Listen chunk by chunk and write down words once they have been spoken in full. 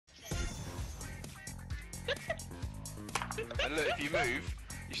And look, if you move,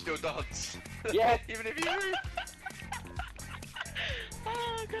 you still dance. Yeah. Even if you move.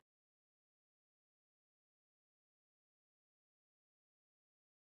 Oh, God.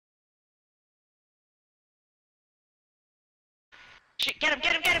 Shit, get him!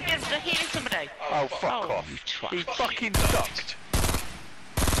 They're healing somebody! Oh, fuck off. He fucking sucked.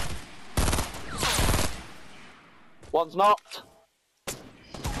 One's knocked.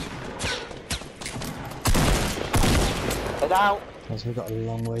 They're down. Because we've got a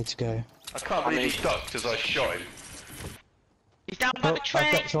long way to go. I can't believe he ducked as I shot him. He's down by the tree!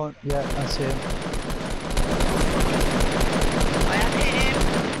 I've got someone. Yeah, I see him. I have hit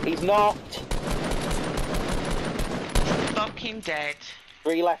him! He's knocked. Fucking dead.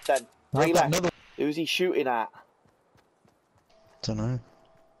 3 left then. 3 I've got left. another. Who's he shooting at? Don't know.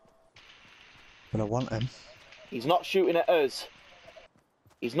 But I want him. He's not shooting at us.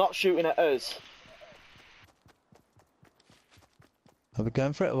 He's not shooting at us. Are we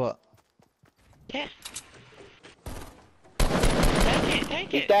going for it or what? Yeah.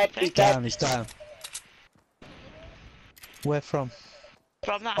 Take it. He's dead. He's dead. He's down. Where from?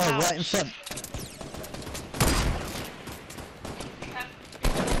 From that Oh, house. right in front.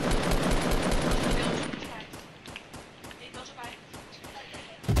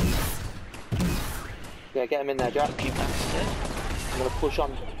 Yeah, get him in there, Jack. You bastard. I'm gonna push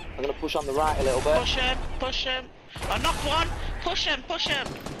on. I'm gonna push on the right a little bit. Push him. I knocked one. Push him.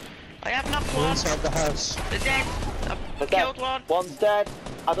 I have knocked We're one. inside the house. They're dead. They're I've dead. killed one. One's dead.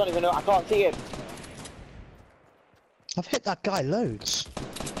 I don't even know. I can't see him. I've hit that guy loads.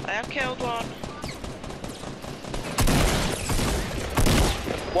 I have killed one.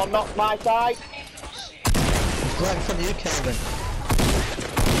 One knocked my side. Right in front of you, Calvin.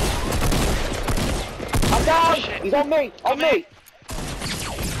 I'm down. Shit. He's on me. On Come me.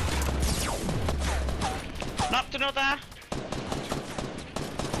 Knocked another.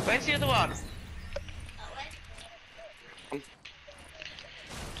 Where's the other one?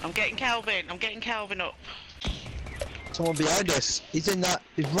 I'm getting Calvin up. Someone behind us. He's in that.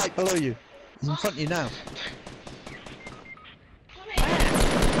 He's right below you. He's in front of you now.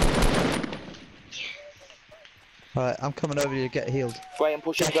 Alright, I'm coming over to get healed. Wait, I'm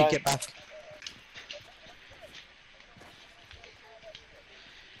pushing Jackie, down. get back.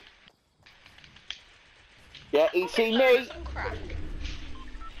 Yeah, he's seen me.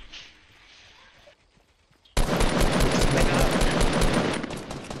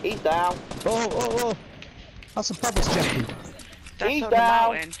 He's down. Oh. That's a pebbles, Jackie. That's He's on the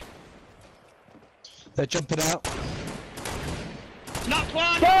down. mountain. They're jumping out. Knocked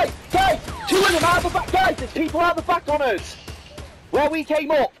one. Guys! 2 of them out the back. Guys, there's people out the back on us. Where we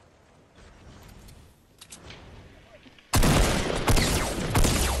came up.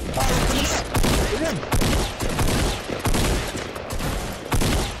 Get in.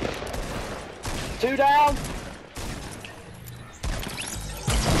 2 down.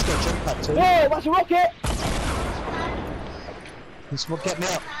 He's got a jump pad too. Whoa, that's a rocket. This will get me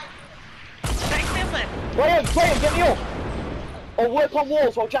up. Next building. Graham, get me up. Or work on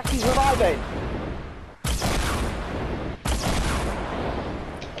walls while Jackie's reviving.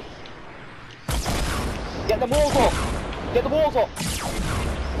 Get the walls up. Get the walls up.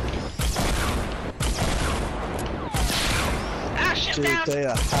 Ah, shit Dude, down. they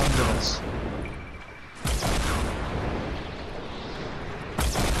are hounding us.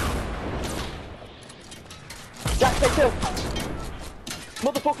 Jack, stay still.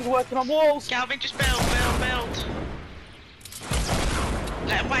 Motherfucker's working on walls. Calvin, just build.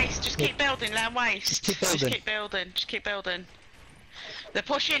 Let him waste, just keep building, let him waste. Just keep building. Just keep building. They're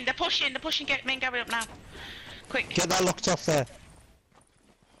pushing, get me and Gary up now. Quick. Get that locked off there.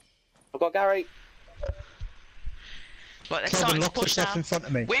 I've got Gary. Right, they're Kevin, starting to lock push yourself now. in front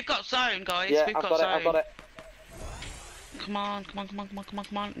of me. We've got zone, guys, Yeah, we've I've got got zone. it, I've got it. Come on.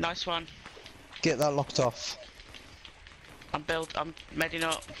 Nice one. Get that locked off. I'm medding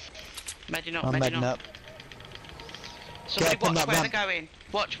up. I'm medding up. Somebody Get up on watch that where ramp. they're going.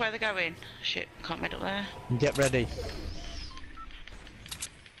 Watch where they're going. Shit, can't med up there. And get ready.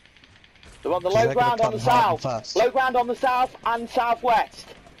 They're on the They're low gonna ground on come the hard and south. fast. Low ground on the south and southwest.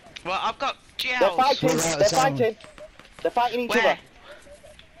 Well, I've got They're GLs. fighting. We're out of They're zone. fighting. They're fighting each Where? other.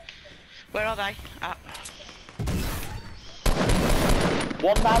 Where are they?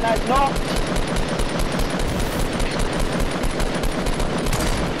 One man there's not.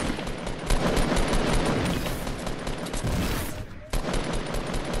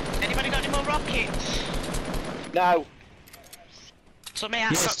 Anybody got any more rockets? No. Some here,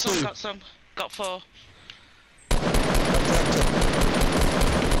 Yes, two. got some. Got 4.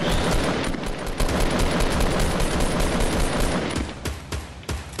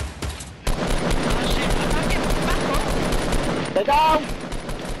 down.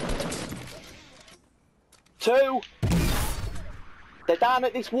 2. They're down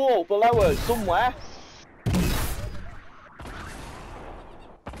at this wall below us somewhere.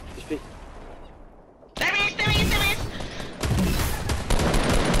 Just be... There he is, there he is, there he is!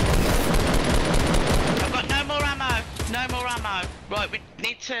 I've got no more ammo, no more ammo. Right, we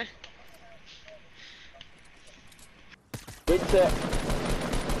need to... Winter.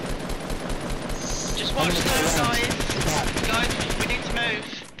 Just watch those guys. Guys, we need to move.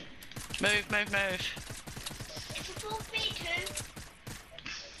 Move, move, move. It's a full beacon.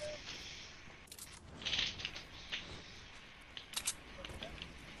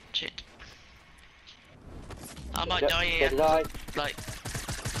 Shit. I might Yep, die so here. did I. Like,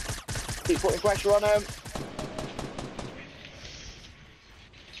 Keep putting pressure on them.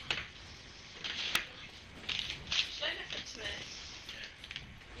 Slow listen to me.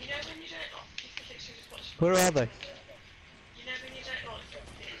 You know when you don't like, you can literally just watch. Where are they? You know when you don't like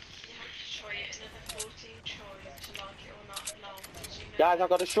something, you have to try it another 14 tries to like it or not. No, because you know. Guys, I've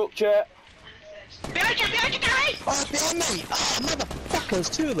got a structure. behind you, guys! Oh, behind me! Oh, motherfuckers,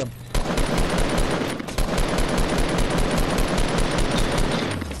 2 of them.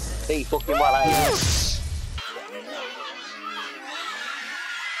 See fucking well out.